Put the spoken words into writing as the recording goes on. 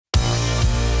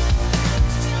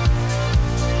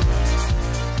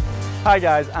Hi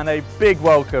guys, and a big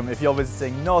welcome if you're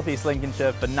visiting North East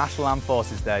Lincolnshire for National Armed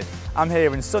Forces Day. I'm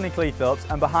here in sunny Cleethorpes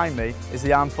and behind me is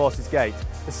the Armed Forces Gate,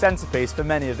 the centrepiece for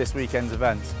many of this weekend's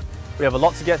events. We have a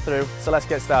lot to get through, so let's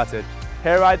get started.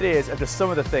 Here are ideas of just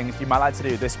some of the things you might like to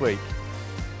do this week.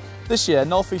 This year,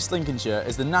 North East Lincolnshire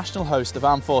is the national host of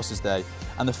Armed Forces Day,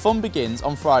 and the fun begins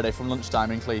on Friday from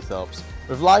lunchtime in Cleethorpes,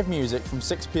 with live music from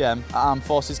 6 p.m. at Armed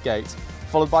Forces Gate,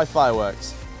 followed by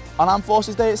fireworks. On Armed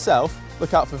Forces Day itself,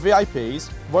 look out for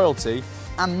VIPs, royalty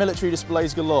and military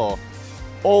displays galore.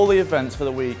 All the events for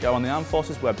the week are on the Armed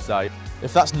Forces website.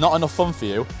 If that's not enough fun for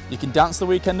you, you can dance the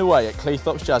weekend away at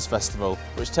Cleethorpes Jazz Festival,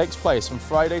 which takes place from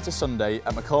Friday to Sunday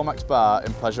at McCormack's Bar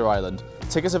in Pleasure Island.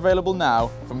 Tickets available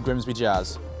now from Grimsby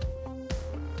Jazz.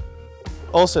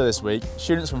 Also this week,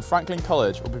 students from Franklin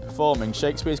College will be performing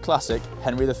Shakespeare's classic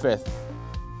Henry V.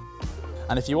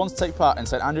 And if you want to take part in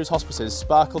St Andrew's Hospice's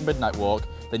Sparkle Midnight Walk,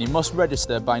 then you must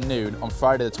register by noon on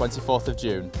Friday the 24th of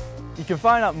June. You can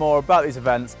find out more about these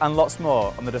events and lots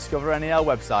more on the DiscoverNEL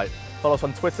website. Follow us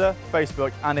on Twitter,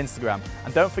 Facebook and Instagram.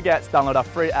 And don't forget to download our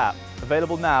free app,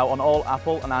 available now on all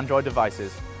Apple and Android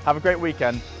devices. Have a great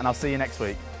weekend and I'll see you next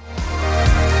week.